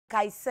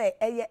Kaise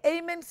eye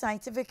Amen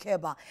Scientific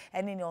Herbal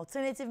and in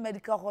Alternative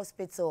Medical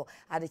Hospital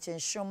at the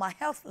Chenshoma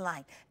Health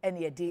Line and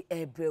ye de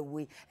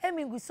ebrewe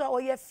emingu so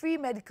oye free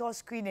medical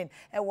screening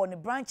e won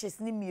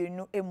branches ni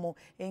mienu emu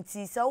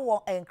enti se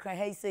wo enkran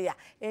ha ise ya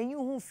enyu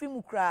hu free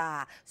mu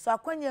kra so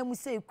akwanya mu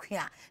se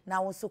ekua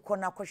na wo so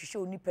kona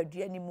kwahwehwe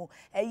onipadua ni mu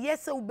eye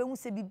se wo behu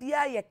se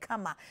bibia ye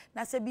kama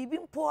na se bibi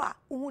mpo a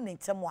hu ne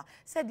ntem a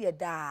se de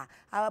da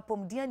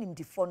apomdia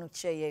nimdifo no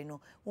cheye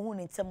no hu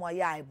ne ntem a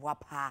ya eboa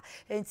pa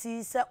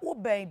enti se wo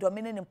ben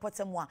domine ne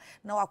potem a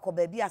na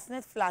wakoba bi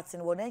asnet flat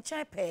ne wo na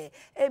nchen pe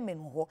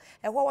emen ho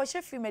ehwo wo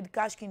hye free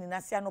medical screening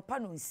na se anopa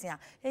no nsia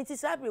enti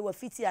sabre wa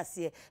fiti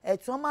ase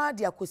etuoma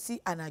de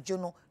akosi anajo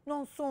no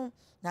nonso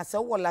na se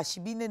wo la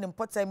shibi ne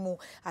potem mu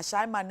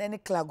ashaima ne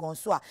klagon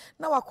so a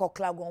na wakọ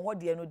klagon wo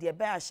de no de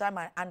be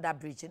ashaima under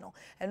bridge no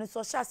eno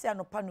so hyase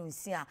anopa no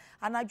nsia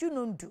anajo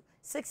no ndu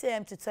 6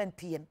 a.m. to 10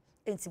 p.m.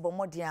 Enti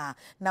bomodia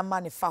na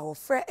manifa ho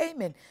frɛ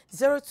Amen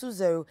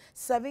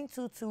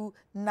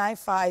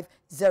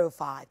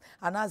 020-722-9505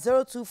 and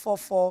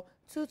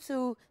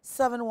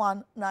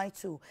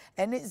 0244-227192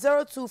 and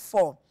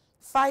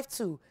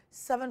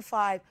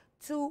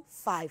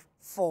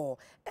 024-5275-254.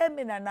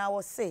 Amen and I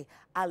will say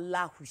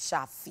Allahu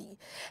Shafi.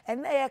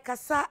 And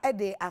kasa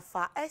ede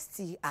afa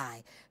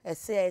STI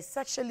say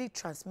sexually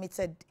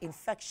transmitted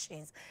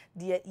infections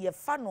the ye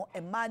fano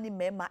emani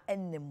mema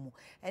enemu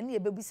and ye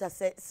baby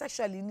say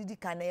sexually needy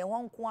kana ye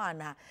won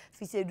kwana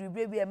fi se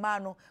dubre bi ema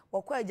no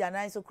wokọ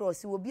ajanan so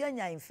cross wo bi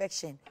anya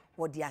infection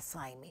wo the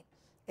assignment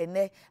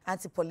ene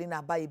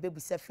antipolina ba ye baby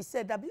say fi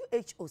say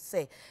WHO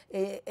say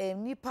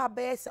nipa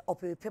base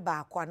opepe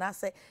ba ko na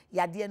say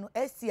yade no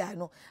STI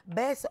no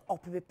base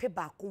opepe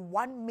ba ko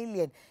 1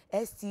 million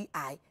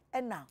STI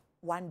ena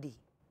one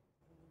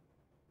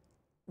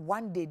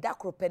day that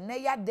crop na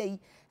ya day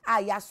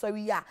ya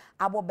sorry ya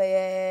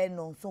abobe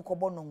no so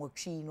kobo no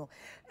nwotwi no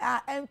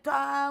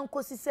enta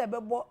nkosi se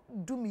bebo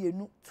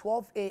dumienu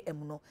 12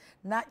 am no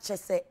na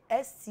chese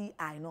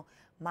STI no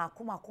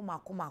mako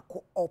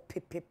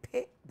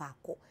opepepe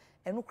bako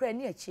enu kra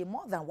ni achi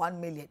more than 1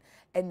 million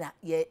ena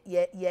ye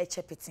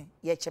chepetin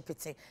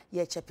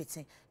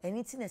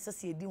anything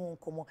necessary edi won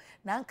komo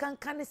na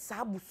nkanka ne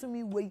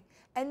sabusumi wei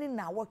eni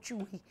na wotwe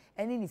wei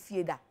eni ni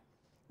fieda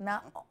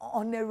na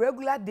on a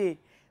regular day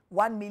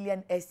 1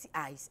 million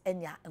STIs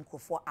enya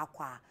nkofo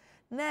akwa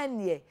na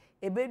ene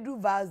ebedu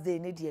vals day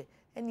ne de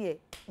ene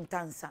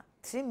ntansa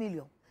 3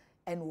 million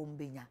en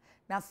wombenya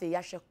na fe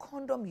ya hwe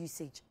condom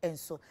usage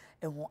enso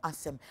eho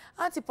asem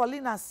Auntie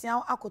Paulina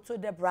Sian akoto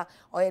Debra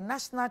or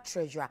national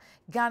treasurer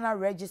Ghana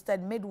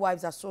Registered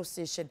Midwives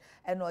Association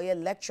and or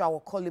lecturer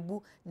or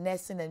Kolibu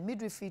Nursing and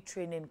Midwifery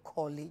Training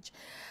College.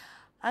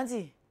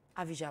 Auntie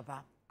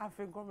Avijaba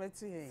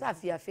Afenkometi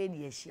Safi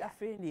afeni yeshi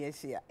afeni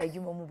yeshi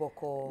edwuma mu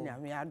boko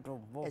nyame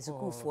adom boko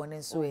esukufo ne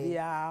nso e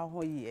bia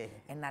ho ye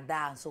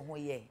enada nso ho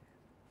ye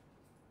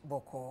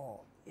boko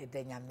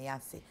edanyame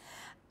ase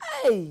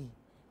hey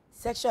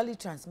sexually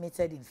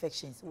transmitted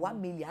infections 1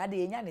 million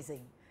ade enya ne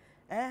say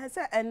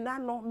say enna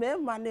no me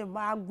ma ne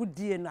ma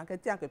agudie na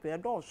kati akepe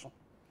doso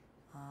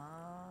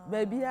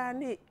baby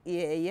ani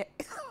ye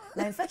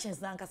na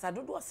infections na nkasa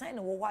dodo sign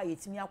ne wo wa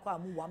yetimi akwa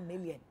mu 1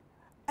 million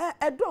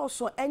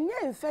doso enye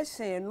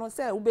infection no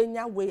say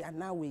ubenya we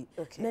ana we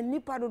na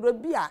nipa dodo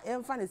bia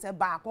emfa ne say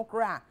ba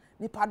akokra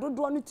nipa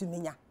dodo no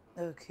timinya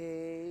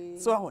okay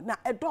so na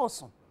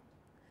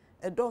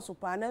doso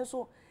pa na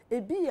so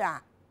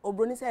ebia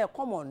obroni say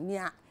common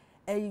nia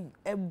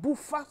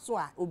bufa so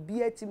a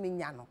obi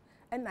atiminya no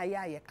na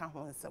ya ye ka ho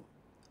nsem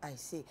I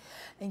see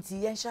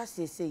enti yensha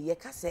say ye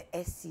ka say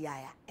STI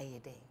a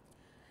eyede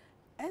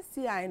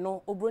STI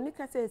no obroni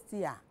ka say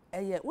STI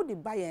eye wo de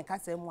ba yen ka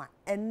say mu a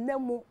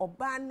enemu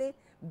oba ne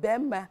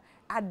bema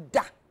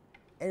ada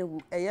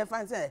eye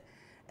fan say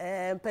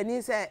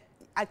pani say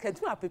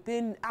akatu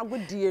apepe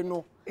agudie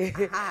no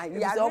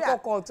ya so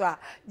kokoto a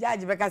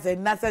judge be ka say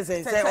na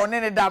say one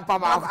ne dampa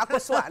ma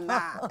akoso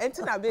na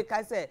enti na be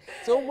ka say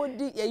so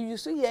wodi ye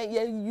yusu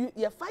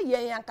ye fa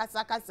ye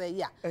ankasa ka say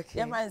ya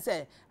ye man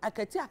say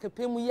akati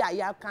akepe mu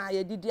ya kan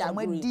ye didi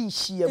agro amadi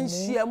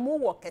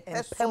hyiamu wo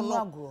kete so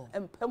no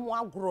empemu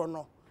agro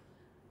no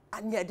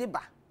anya de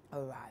ba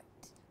all right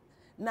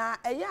na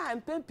eya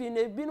empempi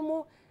na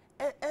ebinmu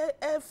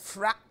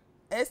fra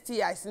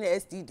STIs na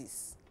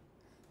STDs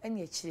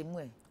enya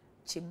chiremu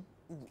chim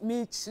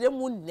mi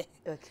chiremu ne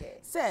okay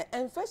say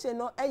infection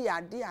no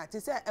eya de a ti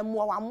say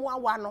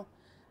emuawa no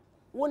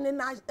woni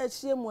na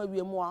ahiemu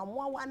awiemu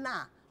amuawa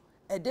na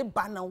de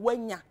ba na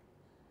wanya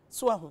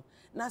so ho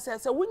na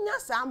say wonya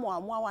sa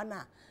amuawa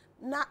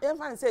na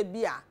emfa say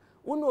bia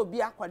wona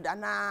obi akwada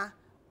na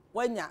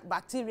wanya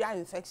bacterial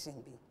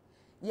infection bi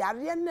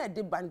yare na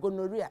de ban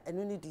gonorrhea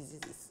eno ni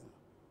diseases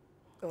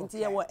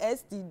nti ye wo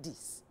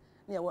STDs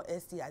na ye wo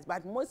STIs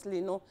but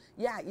mostly no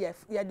ye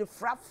the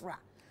frafra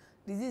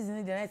disease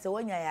ni de na say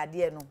wanya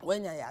yade no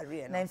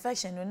na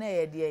infection no na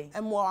ye de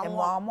emo na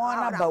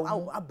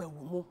abawu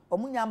mu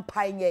omunya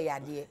mpai nye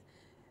yade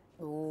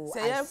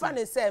say ye fa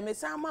ne say me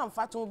san ma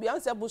mfato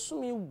bia say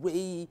bosumi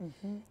wei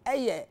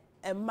eye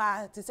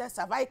ema ti say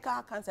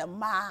cervical cancer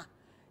ma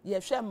ye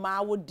hwe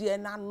ma wo de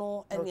na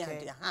no ene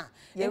ade ha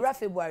ye ra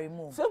February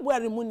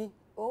mu ni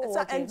oh so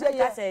and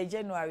say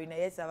January na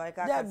yes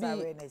cervical cancer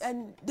awareness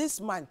and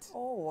this month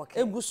oh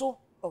okay eguso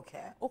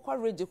okay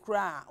okwa ready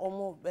kra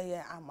omo be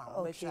ye ama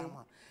o be hwe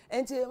ama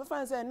enti me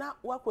fan say na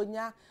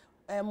wakonya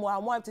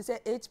mo to say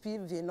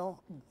HPV no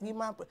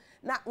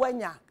na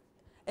wanya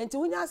enti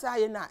wunya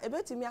say na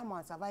ebetimi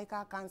ama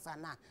cervical cancer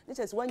na it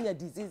is wanya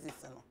diseases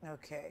no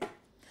okay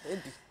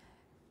ebi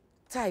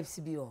types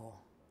bi o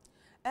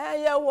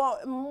ye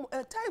wo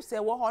types e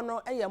wo ho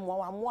no ye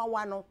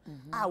moawa no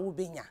a wo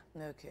benya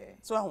okay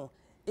so ho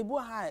ebu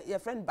ha your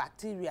friend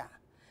bacteria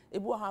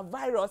ebu ha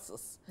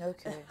viruses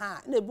okay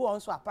ha na ebu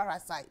also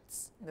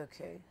parasites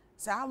okay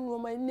sa no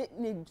ma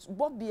ni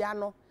bobia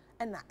no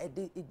na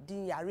edi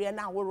yare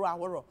na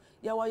aworo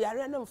ye wo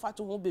yare na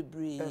mfato ho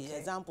bebre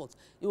examples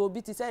you will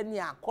be to say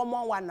near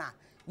common one na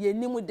ye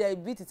nimu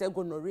diabetes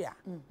gonorrhea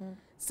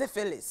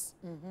syphilis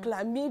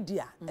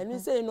chlamydia and we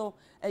say no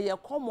ye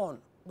common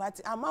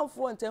but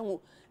amanfo nten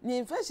ni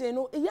infection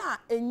no ya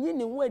enyi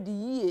ni ho adi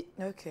yie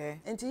okay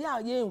enti ya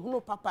ye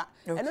hunu papa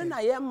eno na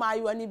ye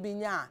mayo ni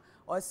binya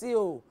o se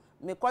o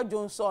me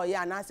kwadwo nso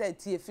ya na say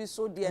tie fi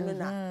so de no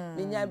na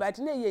binya but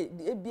na ye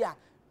ebia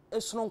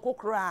esronko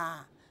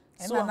kra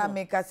so na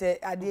make say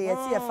ade ye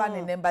see fa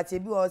ne number te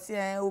bi o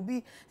se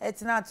obi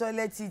etina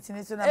toilet seat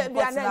ni so na me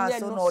na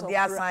so no dey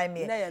assign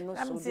me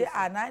am say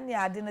anani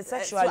ade ne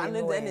sexually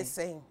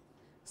no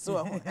so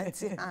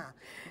anti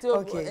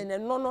okay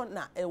and no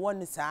na e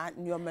won sa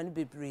nyoma no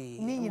bebre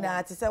ni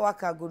nyina te say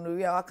waka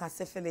gonorrhea waka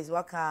syphilis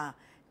waka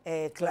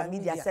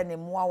chlamydia say ne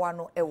muawa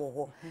no e wo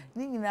ho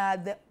ni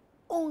nyina the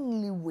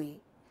only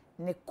way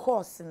ne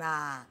cause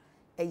na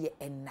eye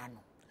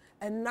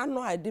enna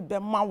no ade be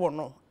ma wo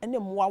no ene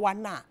muawa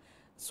na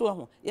so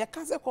ho ye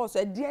ka se cause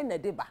ade na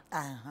de ba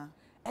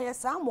eye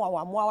sa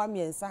muawa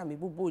miensa me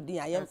bubu din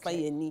ayemfa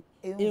yani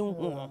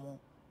enhu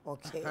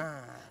okay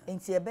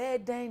enti ebe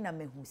dan na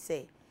mehu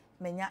say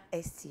menya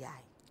STI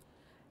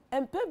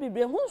empe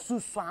bibre hu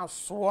susu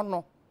aso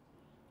no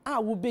a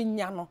wo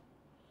benya no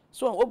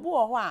so obu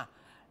ho a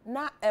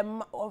na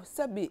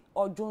sebi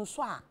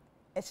odwonso a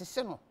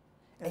ehihye no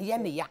eye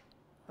ne ya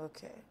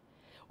okay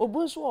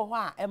obu nso ho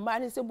a ema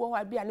ne se bo ho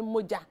a bia ne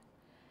moja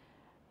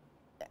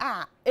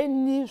a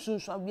eni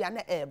susu bia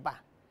na eba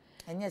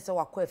enye se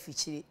wakwa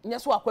afichiri nye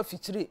se wakwa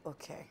afichiri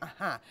okay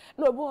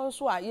na obu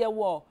nso a ye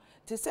wo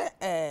to say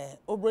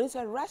obronin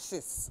say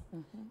rashes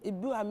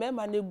ebu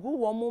amema na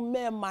egu wo mo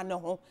mema ne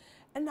ho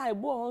na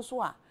ebu ho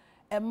so a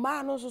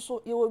ema no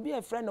so ye obi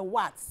a friend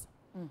what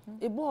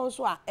ebu ho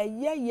so a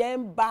eye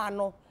mba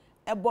no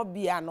ebo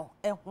bia no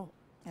eho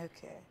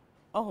okay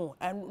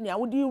and na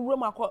wodi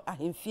wura akọ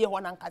ahemfie ho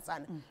na nkasa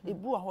ne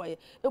ebu ho ye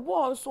ebu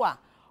ho so a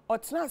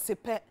otena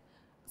sepe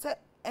say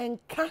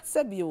enka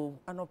sebio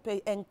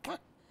anope enka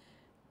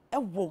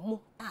ewo mu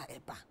a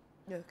eba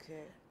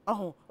okay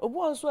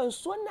obu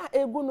nso na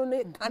egu no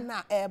ne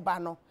kana eba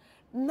no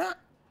na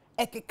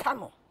ekeka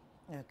no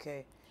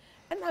okay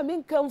na me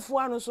nkamfu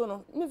anu so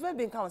no me fe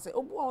bi nkan se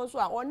obu nso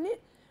a oni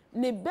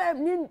ne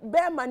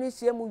be ma ne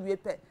hie mu wie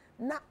pe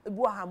na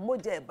ebu ha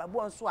moja eba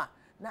bu nso a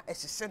na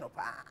ehihye no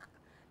pa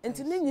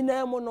enti ne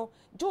nyina mu no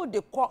jo de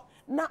kọ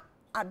na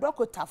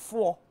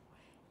adokotafo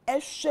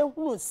ehwe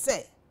hunu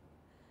se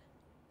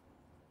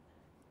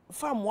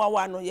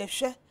famuawa no ye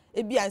hwe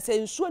ebi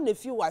anse nsuo na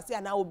fi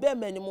wase na obe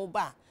ma ni mu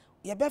ba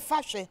ye be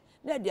fa hwe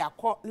na de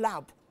akọ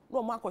lab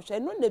no ma akọ hwe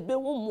no na be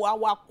hu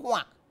muawa ko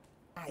a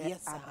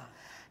ayesa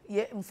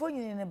ye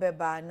mfonyin ne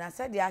beba na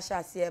se de ahya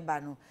ase eba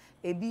no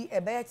ebi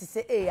ebe ye te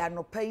se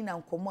anopai na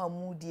nkomo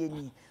amudie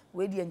ni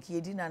we de nki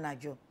edi na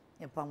najo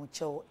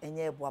epamuchew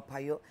enye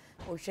ebuapayo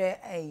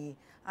ohwe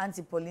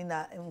Auntie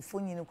Paulina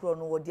mfonyin kro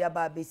no wodi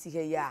aba besi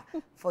he ya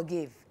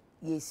forgive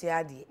yesu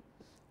ade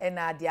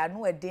ena ade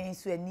anu eden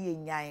so ani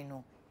enyan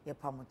no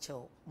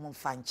yepamuchew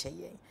mumfa nche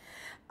ye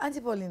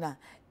Auntie Paulina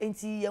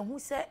enti yehu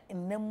se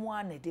nnemu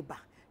a na deba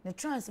ne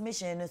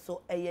transmission no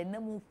so eye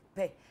nemu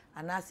pe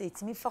anase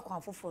etimi fa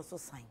kwan foforo so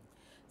san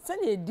se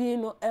ne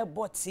edin no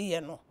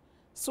ebotie no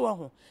so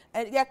ho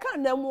ye ka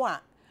nemu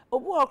a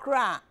obu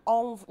okra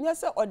on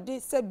nyese ode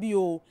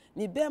sebio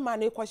ni be ma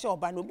na ekohye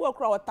oba no obu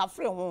okra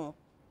otafre ho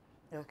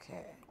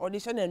okay ode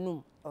hye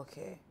nanum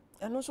okay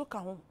eno so ka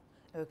ho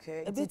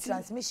okay the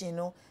transmission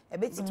no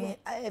ebetimi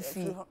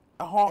afi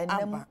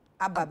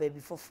aba baby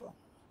foforo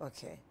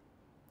okay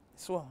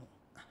so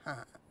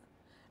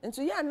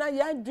nti ya na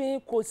ya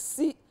dwen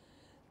kosi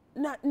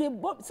na ne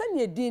bob se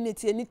ne edin ne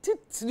tie ne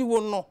titiri wo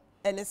no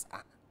ene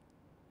sa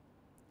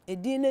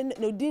edin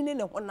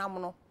ne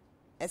honam no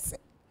ese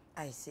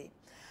I see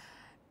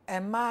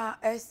Emma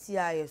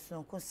STI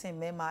so nkosen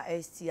mema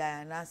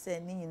STI na se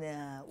ni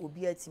nyina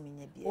obi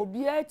atiminya bia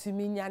obi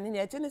atiminya ne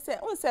ye tene se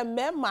on se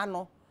mema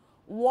no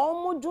wo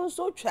mo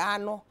dwonso twa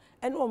no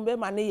ene o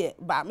mema ne ye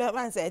ba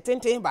mema se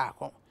tenten ba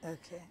ko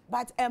okay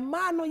but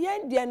Emma no ye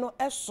ndie no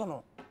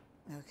esono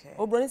okay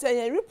obroni se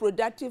ye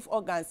reproductive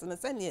organs no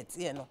se ne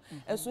etie no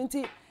eso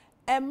nti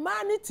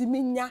Emma ne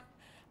timinya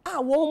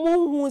a wo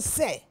mo hu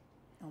se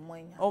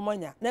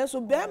omanya na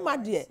so be ma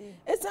de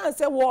esan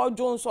se wo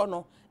odwonso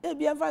no e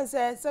bia fan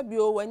se bi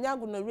o wanya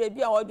gonorrhea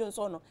bia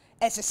odwonso no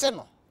ehye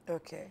no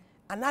okay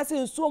anase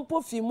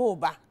nsompo fi mu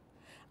ba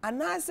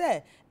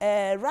anase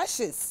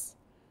rashes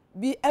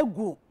bi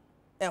agu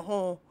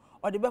ho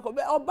ode be ko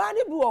oba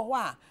ne bi wo ho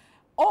a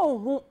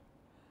onhu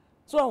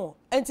so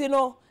enti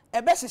no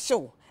ebe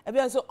hyehyew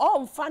ebe so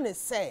onfa ne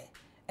se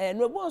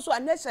no bo so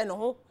anese no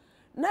ho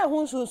na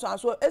ho nsunsu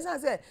aso esan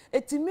se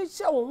etimi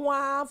hye wo ho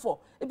afo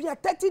e bia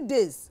 30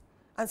 days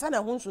ansa na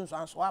ho nsunsu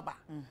aso aba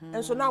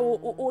enso na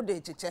wo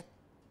de cheche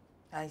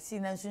I see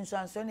na nsunsu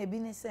aso na ebi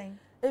ne sen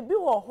ebi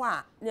wo ho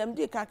a na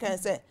mdi ka kan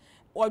se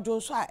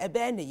odwonso a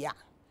ebe ne ya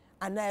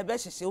ana ebe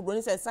hyehye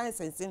obro se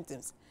signs and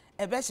symptoms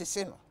ebe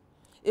hyehye no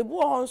ebi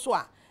wo ho nso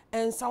a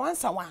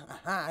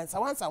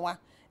ensawansawa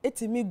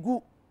etimi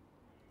gu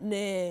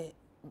ne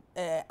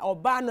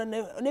oba no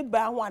ne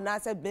ba ho ana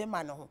se be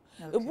ma no ho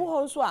ebi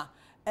wo nso a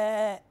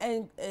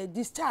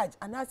discharge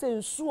anase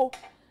nsuo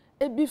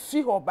ebi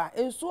fi hoba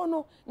nsuo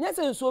no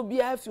nyese nsuo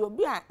bia fi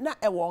obi a na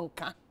ewo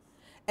nka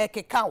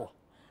ekekawo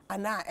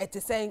ana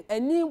etesen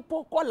ani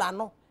mpo kola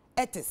no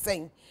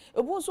etesen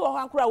ebu nso ho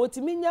akura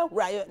wotimi nya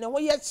huraye ne ho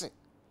yeche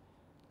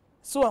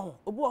so ho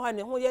obu ho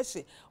ne ho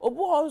yeche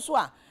obu ho nso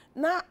a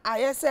na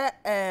ayese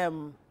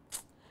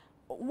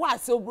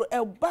wax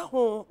eba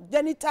ho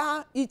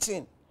genital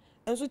itching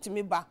enso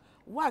timi ba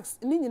wax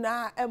ni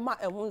nyina ema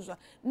ehun so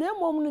na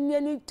emom no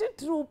ni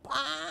titru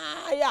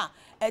pa ya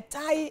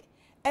etai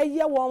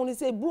eye won ni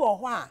se bu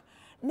oho a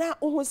na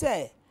ohun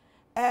se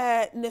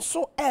ne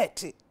so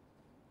eti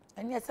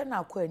eni ese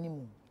na akọ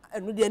animu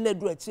enu de na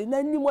du achi na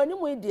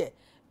animu de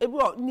ebi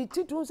ni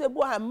titru se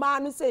bu a ma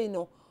no se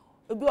no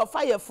ebi o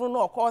fire fru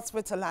no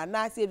hospital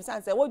na se ebi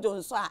san se wojo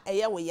nso a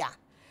eye wo ya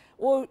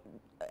wo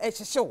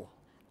ehyehew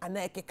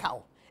ana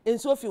ekekaw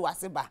enso fi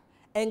wase ba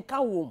enka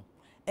wom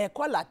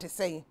kola te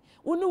sen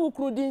woni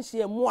wukru din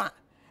hye mu a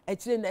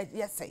akire na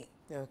yesei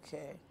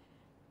okay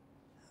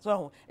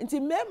so nti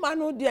mema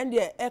no de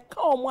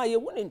eka omo a ye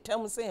woni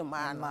ntem sen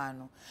ma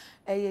no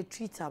eye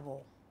treatable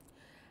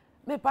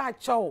me pa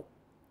chow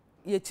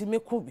ye timi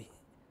kubi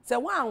se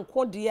wa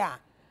anko de a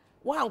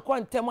wa anko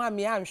ntem a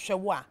me anhwe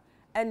wo a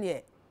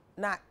ene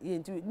na ye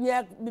nti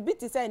nya bibi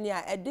ti se ne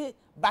a ede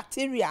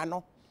bacteria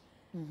no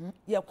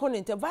ye kono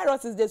ntem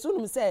viruses de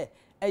sunum se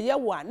eye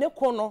wo a ne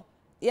kono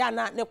ya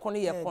na ne kono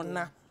ye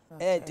konna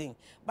Edding.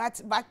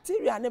 But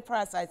bacteria and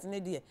parasites in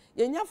the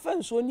yenya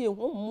fence only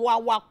mwa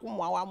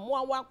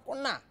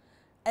wakuna.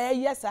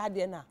 Yes, I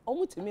did na.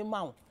 Almost me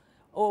mount.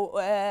 Oh,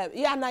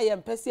 ya na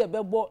yempesi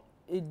bebo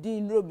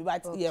din robi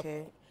but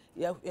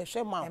ye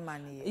shema.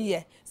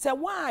 Yeah. Se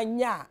one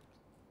ya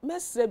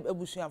mesre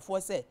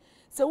ebusuafo se.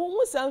 Se wo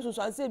hu sanso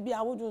so anse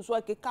bia wodun so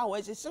akeka wo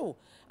ehyehyw.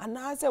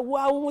 Ana se wo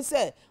hu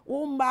se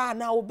wo mba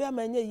na wo be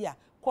manye ya.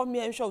 Come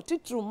here show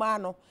titru ma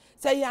no.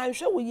 Se ya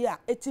nhwe wo yi a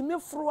etimi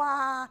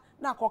froa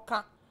na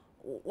koka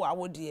wa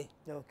wodie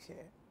okay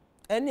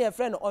any a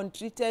friend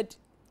untreated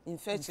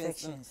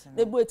infections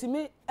na bu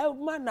etimi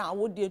ma na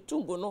wodie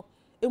tungo no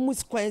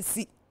emus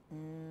kwansi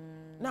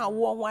na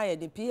wo ho aye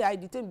de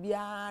PID tem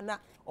bia na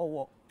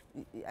owo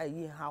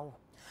ayi hawo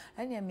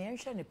any me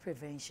nhwe ne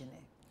prevention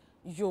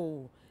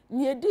yo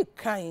ni edi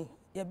kan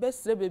ye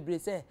besre bebre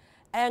se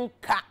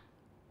enka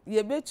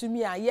ye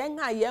betumi a yen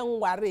ha yen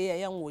ware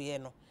yen woye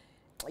no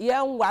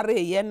yen ware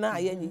yen na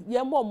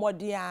yen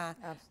momodi a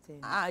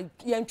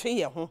yen twe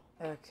ye ho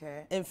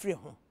okay enfri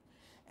ho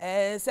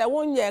se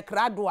wonye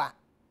krado a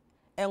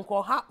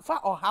enko ha fa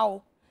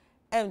ohaw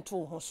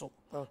ento ho so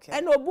okay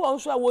ena obu on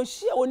so a wo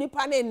hie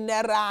onipa ne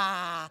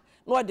nnera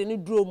na ode ne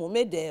duro mu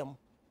medem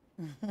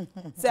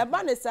se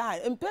ba ne sa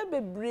empe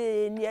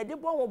bebre ni ede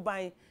bo ho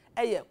ban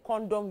eye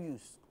condom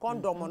use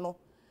condom no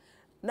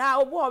na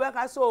obu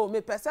obeka so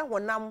me pese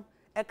honam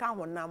eka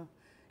honam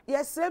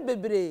yesre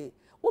bebre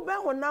wo be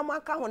honam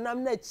aka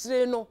honam na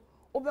chire no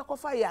wo be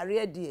kofa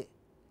yare de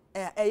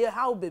eye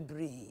how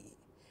bebre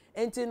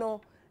enti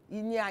no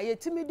yini a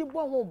yetimi di bo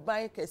ho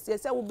ban kese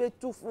se wo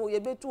betufu ye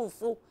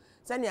betufu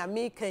se ne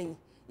amekan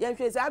ye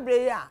hwe se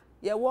abre ya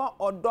ye wo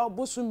odo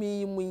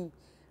busumi mu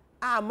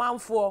a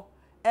manfo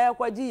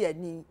kwaji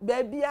yani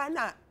bebia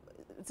na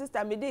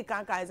sister me dey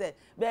kan say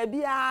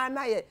bebia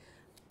na ye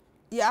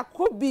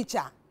yakọ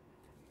bicha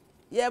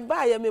ye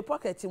ba ye me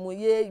pocket mu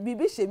ye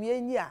bibi hye me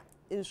enyi a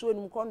ensuo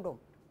nim condom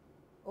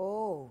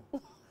oh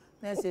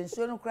na se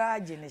ensuo no kra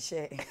age ne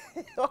hye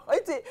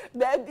enti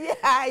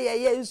bebia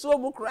ye ensuo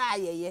mu kra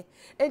ye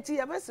enti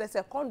ye be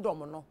se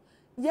condom no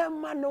ye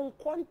ma no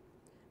kon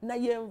na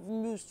ye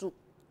nyusu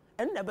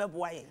en na be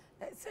boa ye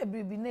se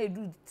bibi na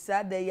edu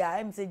sada ya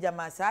em se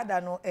jama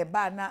sada no e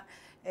ba na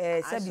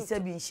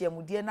sebi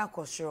nhyiamudie na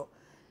kosoro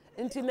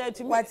internet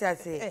what I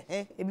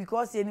say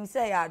because you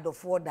say ya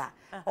adofo da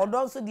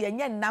odo nso de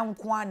enye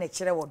nanko a na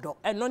kire wodo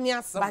eno ni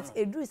asem but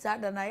edu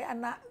sada na ya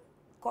na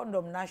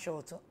condom na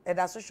short e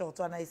da so short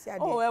na isi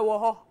ade oh e wo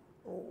ho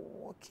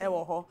oh okay e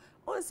wo ho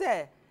on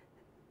say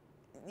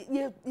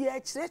ye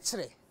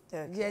kire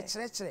ye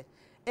kire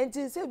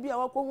enti se bia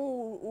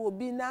wakohu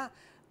obi na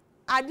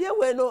ade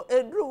we no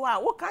edru wa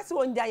wo ka se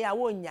onja ya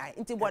wo nya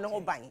enti bo ne ho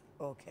ban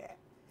okay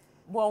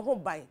bo ho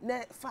ban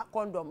na fa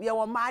condom ye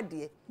wo ma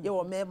de ye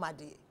wo me ma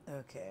de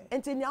okay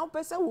enti nya wo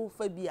pese wo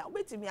fa bi a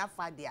obetimi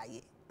afa de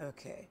aye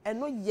okay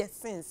eno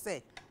yesin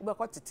say we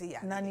ko tete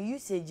ya na ni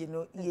usage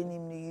no ye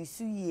nim no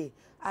yusu ye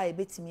a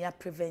ebetimi a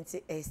prevent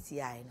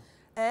STI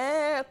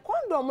no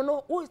condom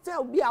no wo say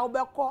obi a wo be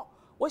ko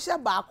wo hye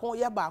baako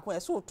ye baako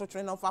so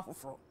totwe no fa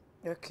foforo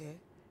okay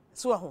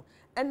so ho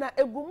ena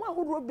egumu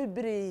ahoro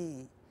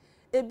bebre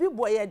ebi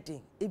boye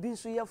din ebi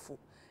nso yefo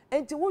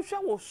enti wo hwe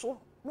wo so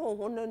no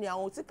ho no nia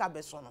wo sika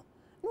beso no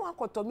no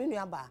akoto menu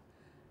aba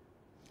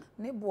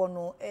ne bo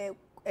no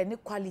any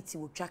quality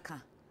wo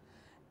twaka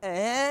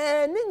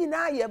ni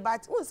nyina ye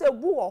but wo se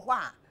bu wo ho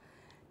a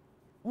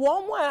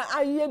wo mo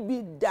aye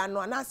bi da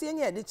no na se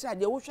nye de kira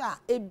de wo hwe a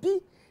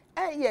ebi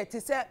ye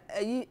ti se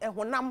ayi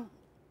ehonam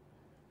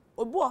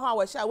obi wo ho a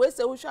wo hwe a we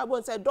se wo hwe a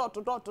bo se dot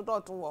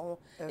wo ho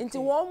nti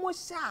wo mo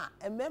hwe a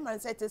emema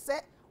se ti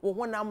se wo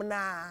honam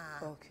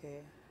na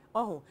okay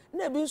oh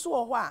na bi nso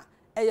wo ho a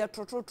eye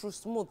trotro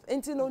smooth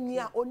nti no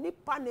nia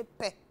onipa ne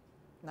pe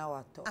na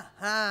wato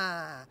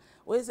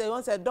we say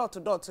you say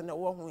dot na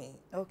wo ho yi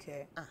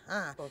okay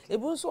okay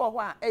ebi nso wo ho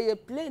a eye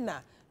plain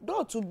na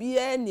dot bi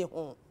ani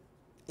ho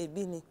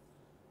ebi ni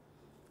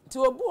ti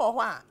obu wo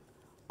ho a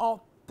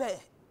ope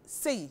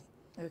sei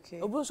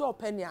okay obi nso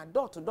ope ni a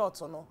dot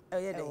no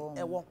eye de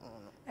ewo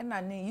ho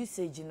na ne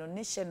usage no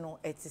ne hye no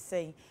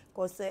etisei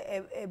cause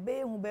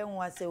ebe hu be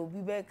hu ase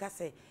obi be ka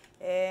se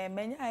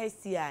menya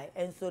STI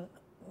enso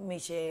me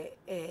she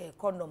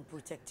condom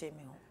protect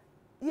me ho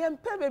ye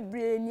mpe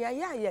bebre ni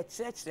aya ye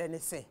kire ne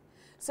se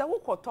wo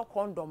koto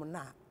condom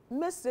na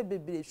mese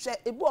bebre hwe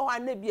ebi o ha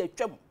na bi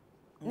atwam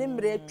ne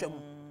mre atwam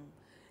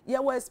ye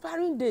wa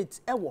expiring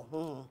date ewo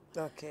ho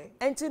okay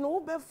enti no wo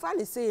be fa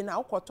ne sei na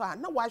wo koto a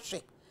na wa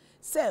hwe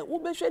se wo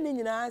be hwe ni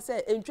nyina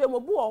se entwam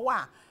obu o ho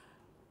a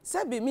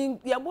se bi mi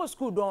ye bo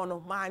school don no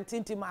ma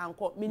antinti ma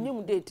anko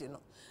minim date no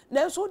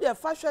na so de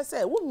fa hwe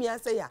se wo mia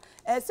se ya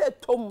se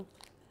tom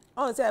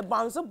on say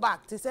bounce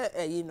back to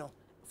say you know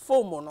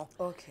foam no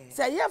okay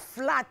say ye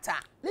flatter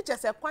ne che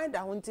say kwan da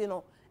ho nti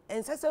no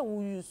ense say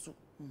wo use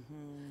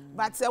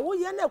but say wo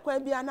ye na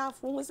kwan bia na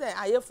fo say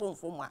aye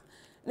foam a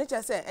ne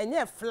che say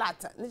enye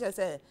flat ne che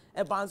say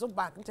e bounce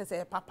back ne che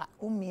say papa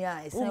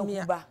umia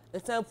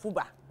esa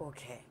fuba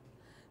okay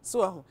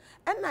so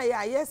and na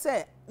ya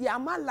say ya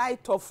ma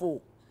light off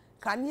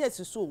kan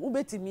yes so wo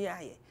betimi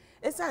aye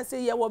esa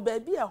say ye wo ba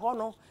bi e ho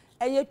no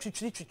eye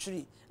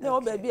twitwiri na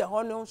wo ba bi e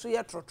ho no so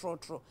ye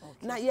trotro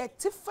na ye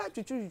tifa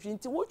twitwiri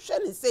nti wo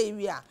hwe ne say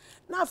wi a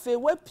na afa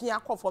wa pia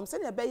kofom se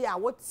na be ye a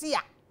wo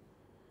tia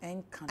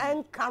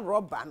enkan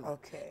rubber no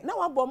okay na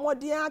wa bo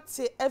modi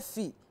ate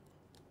afi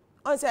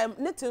on say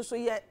ne tin so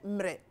ye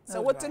mre se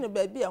wo te ne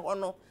ba bi e ho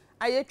no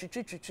aye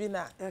twitwiri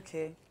na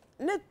okay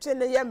ne twe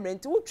ne ye mre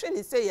nti wo twe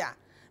ne say ya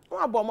na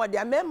wa bo modi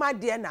a mema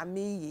de na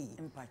me yi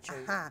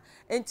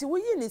nti wo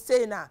yi ne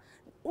say na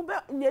ube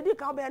nyedi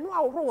ka obe no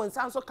aworo won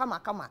sanso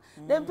kama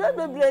dem pe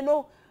bebre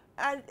no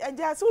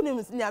aja so ni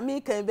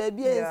nyame kan ba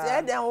bi ense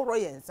e den aworo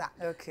yensa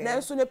na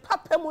nso ne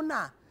papa mu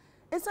na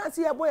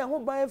esanse ye boy ho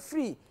ban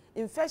free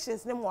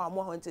infections ne mo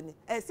amo ho ntini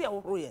e se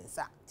aworo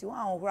yensa ti wan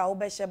aworo a wo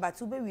be hye ba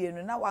ti wo be wie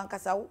no na wan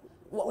kasa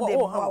wo de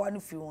wa no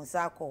free won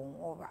sa ko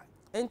over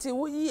enti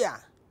wo yi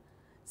a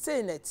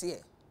say na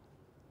tie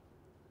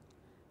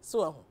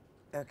so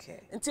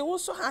okay enti wo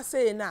so ha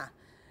say na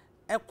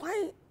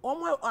ekwan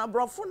omo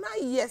abrofo na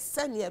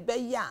yese ne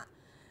be ya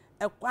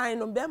ekwan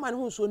no be ma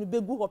no nso no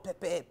begu ho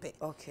pepepe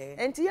okay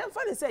enti ye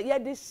mfa ne say ye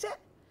de hye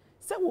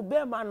se wo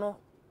be ma no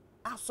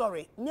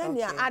sorry nya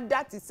ne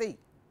ada ti say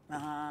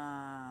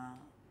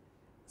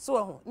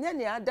so nya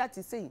ne ada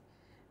ti say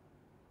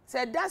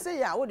se da say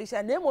ya wo de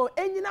hye na mo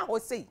enyina ho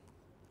say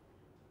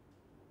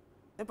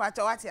e pa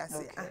cha wati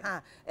ase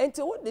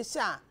enti wo de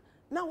hye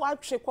na wa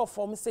twe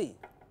kofom say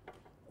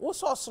wo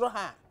so soro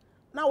ha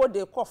na wo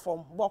de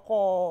kofom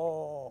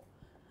boko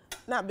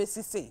na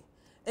besi sei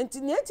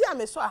enti ne enti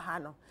ameso aha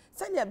no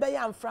se ne be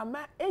ya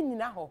mframa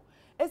enyina ho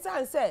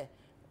esan se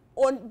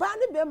on ba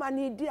ne be ma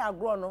ne di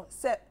agro no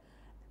se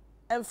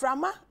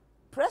mframa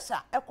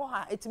pressure ekọ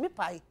ha etimi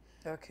pai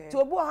okay ti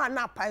obu ha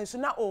na pai so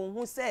na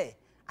onhu se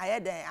aye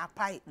den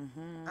apai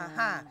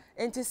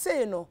enti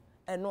sei no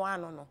eno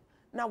ano no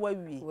na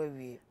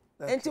wawie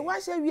enti wa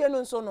hye wie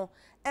no nso no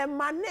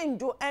emma ne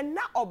njo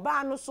enna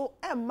oba no so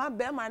emma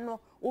be ma no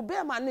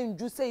obe ma ne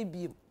nju sei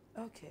biem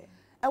okay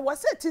e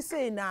wose ti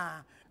sei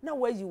na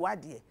wayi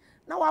wade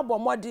na wabọ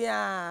mọden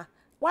a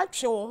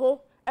watwe wo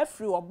ho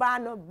afiri oba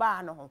no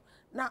ba no ho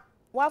na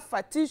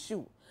wafa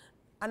tissue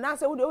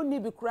anase wo de oni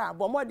bi kura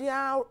bọ mọden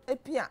a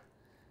epia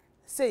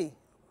sei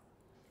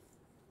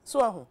so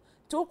ho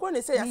to ko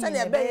ne sei ya se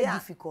ne be ya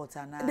difficult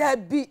ana da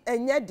bi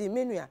enye di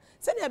menua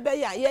se ne be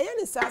ya ye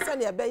ne sa se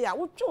ne be ya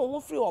wo twe wo ho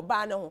firi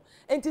oba no ho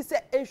enti se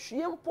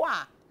ehwie mpo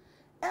a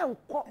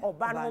enko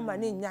oba no ma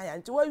ne nya ya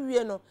nti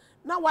wawie no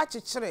na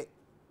wakyekere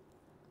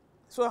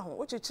so ho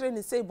wo kyekere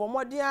ni sei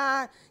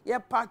bomodia ye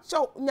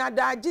pacho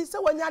nyadaji se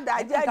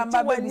wanyadaji aji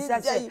wani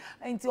dai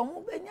nti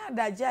omo be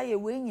nyadaji aye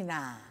we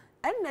nyina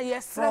enna ye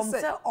from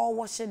say all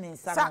washing in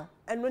sa no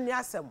eno ni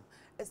asem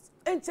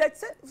enti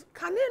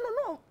kane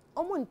no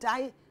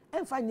omuntai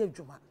emfa nya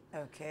dwuma.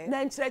 Okay.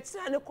 Na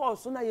nkyerɛkyerɛ ne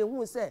course na ye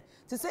hu sɛ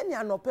te sɛ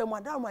nya nɔpɛ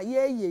madam a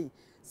ye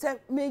sɛ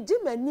meji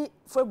mani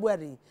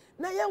February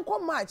na ye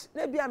nkɔ March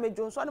na bia me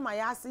dwonso na ma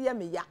ya ase ye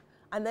me ya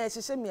ana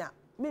ɛhyehyɛ me a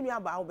me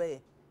nua ba wo bɛyɛ.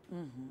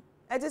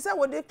 Eti sɛ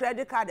wo de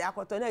credit card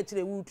akɔtɔ na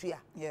akyerɛ wo tua.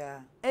 Yeah.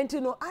 Enti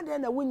no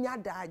ade na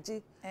wonya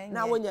daagye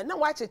na wonya na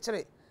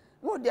wakyekere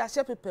na wo de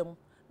ahyɛ pepa mu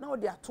na wo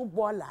de ato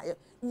bola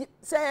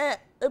sɛ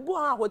ebu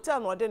ha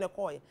hotel na ɔde ne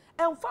kɔɛ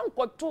ɛmfa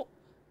nkɔto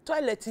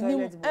toilet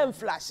nim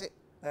ɛmflash.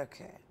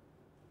 Okay.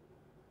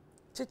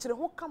 Kyekere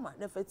ho kama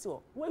na fati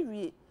o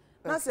wawie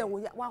na sɛ wo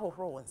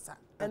hohoro wo nsa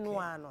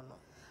ɛno ano no.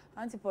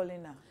 Auntie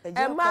Paulina,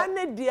 Emma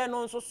ne die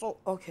no nso so.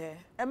 Okay.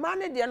 Emma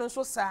ne die no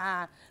nso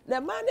saa. Na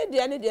emma ne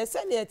die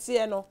sɛ ne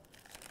etie no.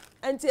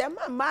 Enti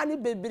emma ne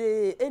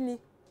bebre eni.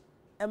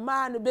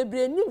 Emma ne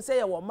bebre nim sɛ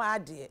ye wo ma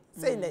de.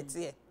 Sɛ ne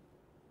etie.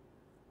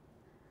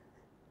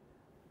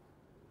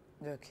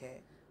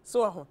 Okay.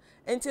 So ho.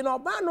 Enti na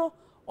oba no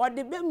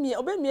ɔde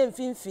obemie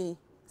mfimfin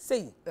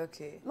sei.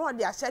 Okay. Na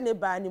ɔde ahyɛ ne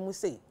ba ne mu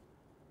sei.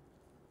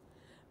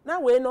 Na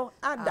we no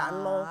ada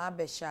no.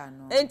 Abɛhya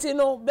no. Enti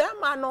no be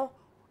ma no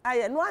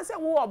aye no anse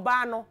wo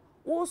oba no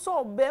wo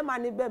so be ma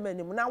ni be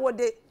manim na wo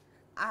de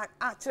a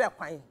kyerɛ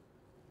kwan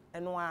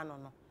eno ano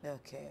no.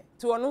 Okay.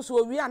 Ti ono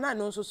so owi ana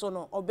no so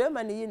no obe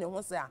ma ni yi ne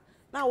ho se a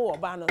na wo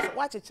oba no so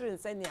wa kyekere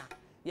nsani a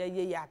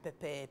ye ya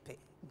pepepe.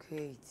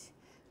 Great.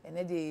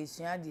 Ene de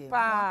esua de.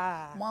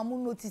 Pa. Mo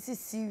notice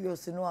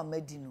serious no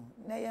amadi no.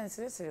 Na ye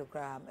nsere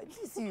kra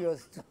amadi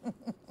serious too.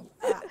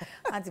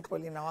 Auntie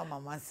Paulina wa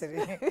mama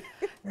sere.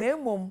 Na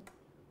emom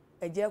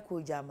eje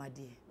ko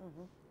jamade.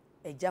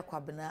 Eja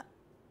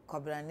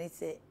kwabra ne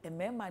se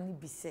emema ni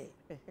bi se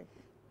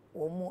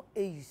omo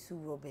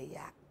eyusu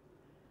robeya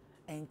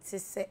enti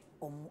se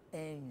omo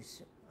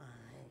eyusu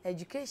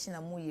education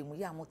amu ye mu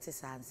ya mote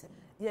sansem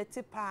Ye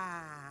ti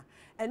pa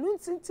enu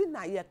ntinti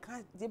na ye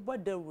ka de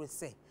bodaru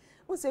se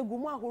wo se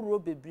gumu ahoro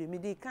bebre mi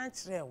de kan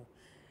kire wo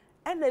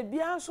ena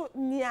bia so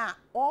nia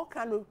o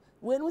ka no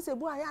we no se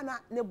bu aya na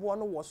ne bo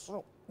no wo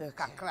soro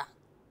kakra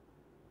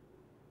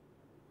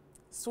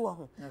so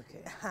ho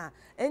okay ha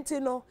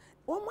enti no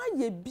wo ma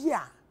ye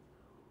bia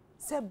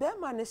se be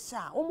ma ne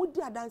sha wo mu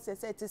di adanse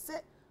se te se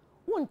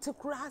wo nte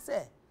kura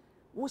se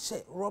wo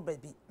hye rubber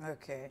bi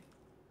okay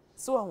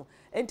so ho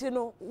enti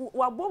no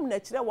wa bom na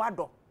kire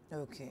wado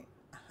okay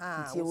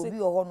ha nti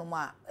obi oho no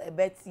ma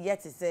bet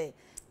yet say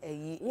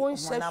eyi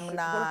honam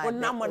na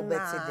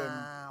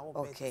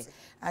okay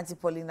Auntie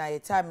Paulina your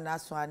time na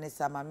so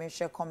anisa ma me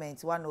share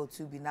comment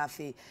 102 bi na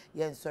fe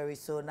yen sorry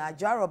so na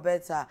Joa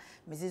Roberta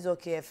Mrs.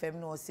 OKFM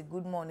no say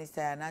good morning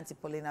sir and Auntie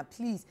Paulina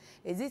please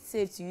is it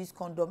safe to use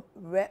condom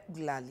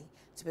regularly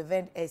to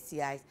prevent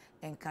STIs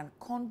and can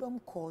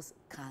condom cause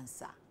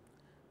cancer?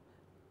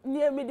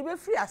 Nye me de be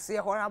free ase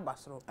ho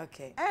abasoro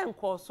Okay.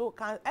 Enko so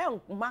can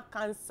ma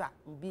cancer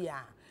bia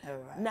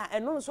Alright. na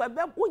eno nso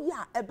ebe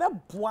boya ebe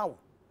boa wo.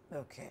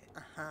 Okay.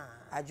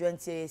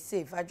 Adwentie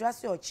safe.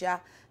 Adwase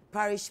Ochia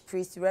Parish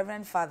Priest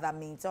Reverend Father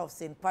Minta of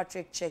St.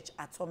 Patrick Church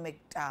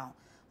Atomic Town.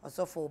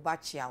 Also for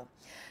Bachiao.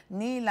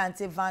 Ni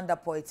Lante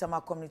Vanderpool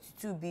Itama Community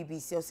 2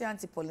 BBC. Ose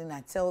Auntie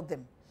Paulina tell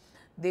them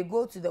they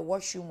go to the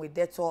washroom with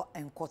Dettol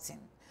and cotton,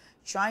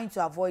 trying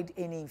to avoid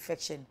any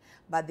infection.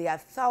 But there are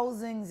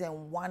thousands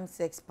and one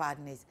sex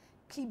partners.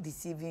 Keep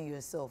deceiving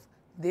yourself.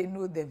 They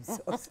know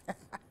themselves.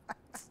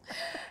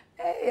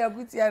 Hey,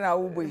 Yakutia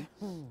Ubi.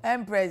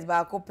 Empress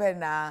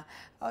Bakopena.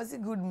 I say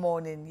good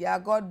morning. Yeah,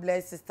 God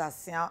bless Sister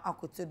Sian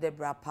Akoto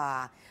Deborah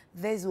Pa.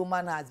 This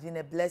woman has been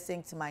a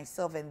blessing to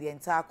myself and the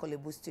entire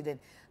Kolebu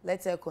student.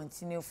 Let her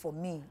continue for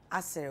me.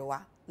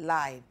 Aserewa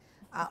live.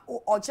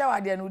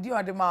 Ochawa de anudi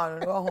on the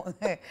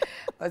man.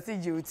 I see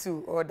you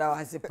too. Oh, that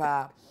was a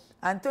pa.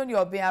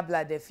 Antonio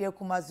Obeabla de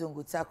Fiekuma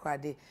Zungu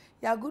Takrade.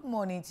 Yeah, good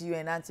morning to you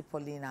and Auntie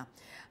Paulina.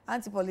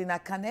 Auntie Paulina,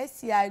 can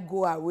SCI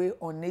go away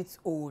on its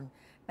own?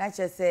 Na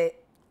say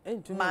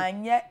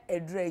manye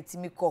edre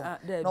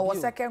itimiko. No, what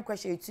second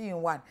question 2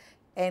 in 1.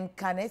 And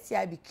can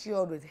STI be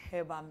cured with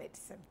herbal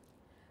medicine?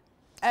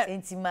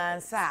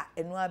 Intimansa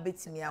enu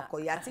abetimi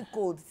akọ yati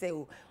cold say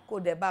o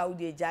cold eba o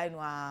de jai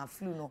no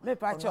flu no. Me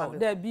pa cho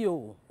there be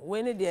o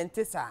we ne de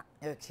ntesa.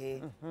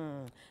 Okay.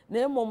 Na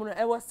emom no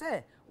e wo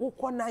say wo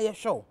kọ na ye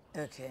hwe.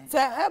 Okay. Say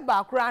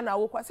herbal kura na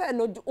wo kọ say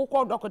no wo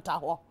kọ doctor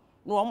ho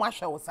no o ma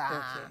hwe wo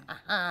sa.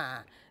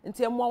 Aha.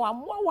 Nti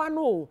emwa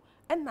no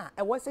na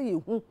e wo say ye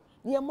hu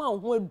ne ma ho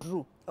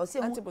aduru. O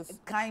say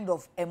kind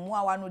of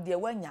emwa no de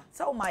wanya.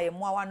 Say o ma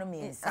emwa no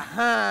miensa.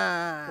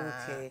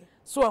 Aha. Okay.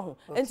 So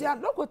enti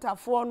adokota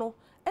fo no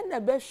na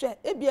be hwe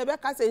e bia be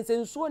ka say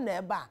nsuo na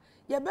e ba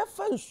ye be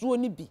fa nsuo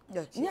ni bi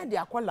ne de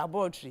akọ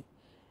laboratory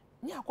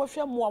ne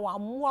akọhwe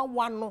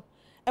moa no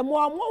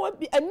moa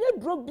bi anye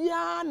dro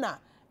bia na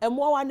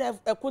moa na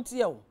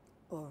ekotie o.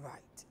 All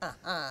right.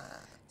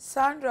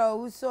 Sandra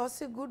also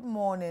say good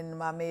morning,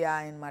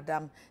 Mamia and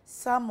Madam.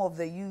 Some of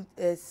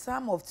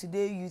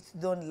today youth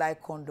don't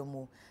like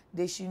condom.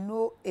 They should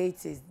know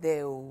it is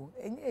there.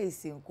 And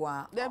yes, in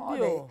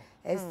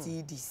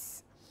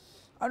STDs.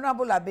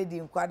 Honorable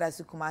Abedi Nkwada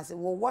Sukumasi,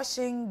 will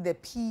washing the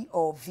P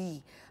or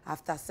V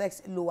after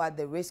sex lower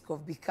the risk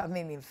of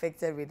becoming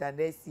infected with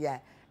an STI?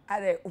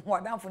 Are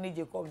wadam funi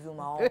Jacob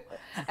Zuma.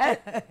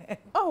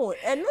 Oh,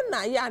 and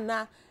no ya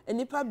na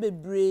enipa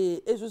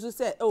bebre esusu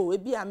say oh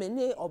ebi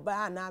amene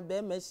oba na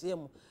be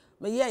mehiem.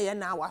 Me ye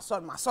na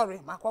wasor ma sorry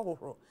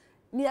makwahohoro.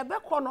 Ni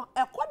ebekọ no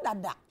ekọ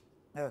dada.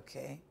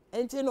 Okay.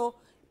 Enti no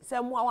se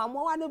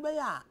moa no be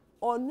ya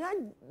onya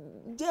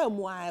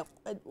jemu a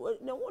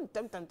ne won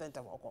tem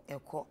okọ.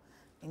 Ekọ.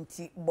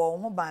 Nti bo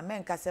ho ban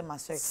men ka se ma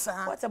sorry.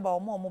 What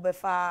about mo be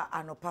fa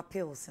anopa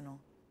pills no?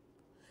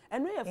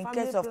 And we in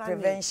case of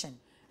prevention.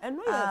 And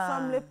we have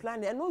family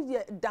planning. And we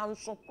have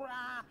dance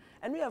cry.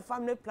 And we have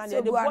family planning.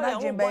 So the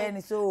boy and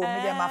boy so me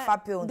dem afa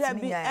pill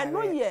ntimi nya. And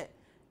we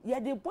ye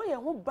the boy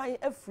who buy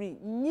every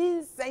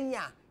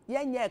nyinsenya ye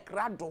nya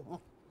krado ho.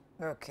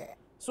 Okay.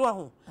 So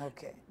ho.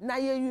 Okay. Na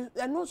ye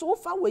and no so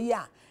fa we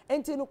ya.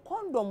 Enti no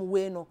condom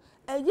we no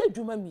ye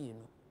dwuma mi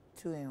no.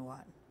 2 in 1.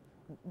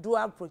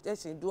 Dual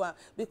protection, dual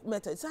big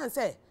method.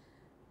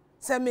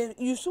 Say me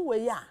you so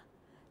we ya.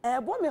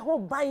 Boy me ho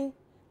buy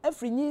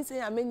every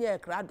nyinsenya amenye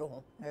krado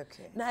ho.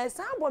 Okay. Na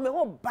esabo me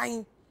ho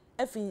ban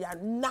every ya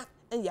na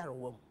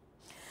enyarewo.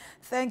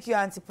 Thank you,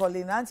 Auntie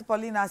Paulina. Auntie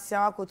Paulina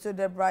Siawakoto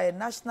Debra, a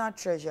national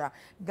treasurer,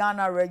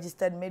 Ghana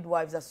Registered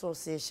Midwives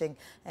Association,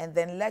 and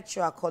then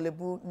lecturer,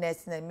 Kolebu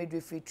Nursing and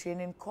Midwifery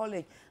Training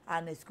College,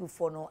 and a school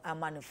for no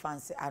amani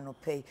fancy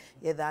and pay.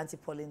 Yeah, the Auntie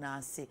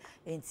Paulina say,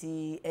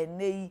 Auntie, and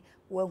nay,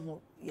 when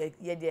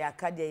ye de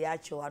akadia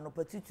yacho, and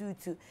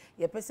opportunity,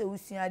 ye pese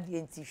usia di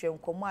anti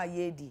koma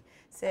yedi,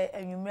 say,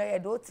 and you may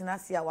do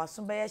tinasia was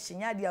some by a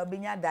shinya di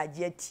albina da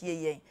jet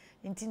ye.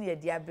 Intini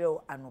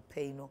diabel ano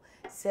pay no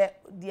se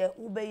de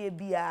ubeye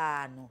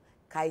bia no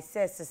kai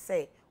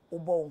say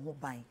ubo ho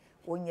ban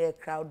onye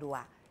crowd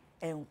wa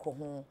enko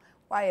ho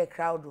why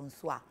crowd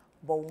nso a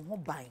bo ho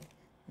ban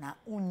na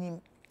unim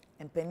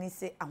empani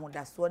se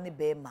ahodaso ne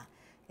bema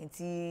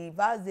nti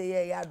vows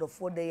day ya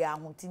adofo day ya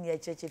ahontini e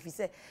cheche fi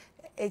say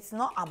it's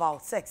not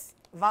about sex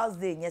vows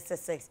day yes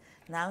sex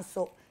na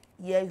nso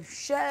ye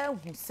hwe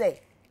hu say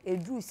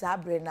edu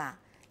sabre na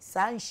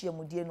sa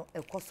nhyiamudie no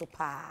ekoso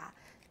pa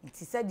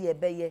nti se de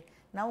ebeye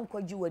na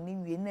nkwaji wani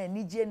wie na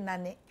anije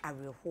nane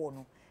awerho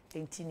no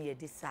enti ne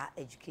yede sa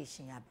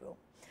education ya bro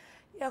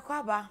ye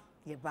kwaba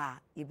ye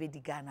ba ye bedi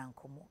Ghana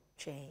nkomo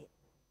twe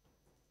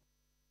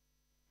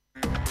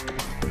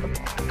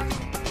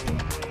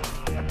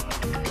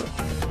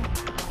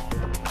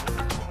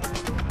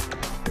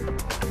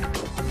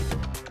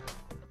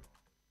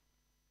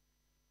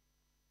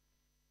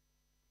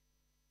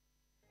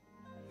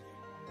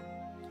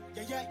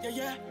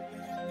yeah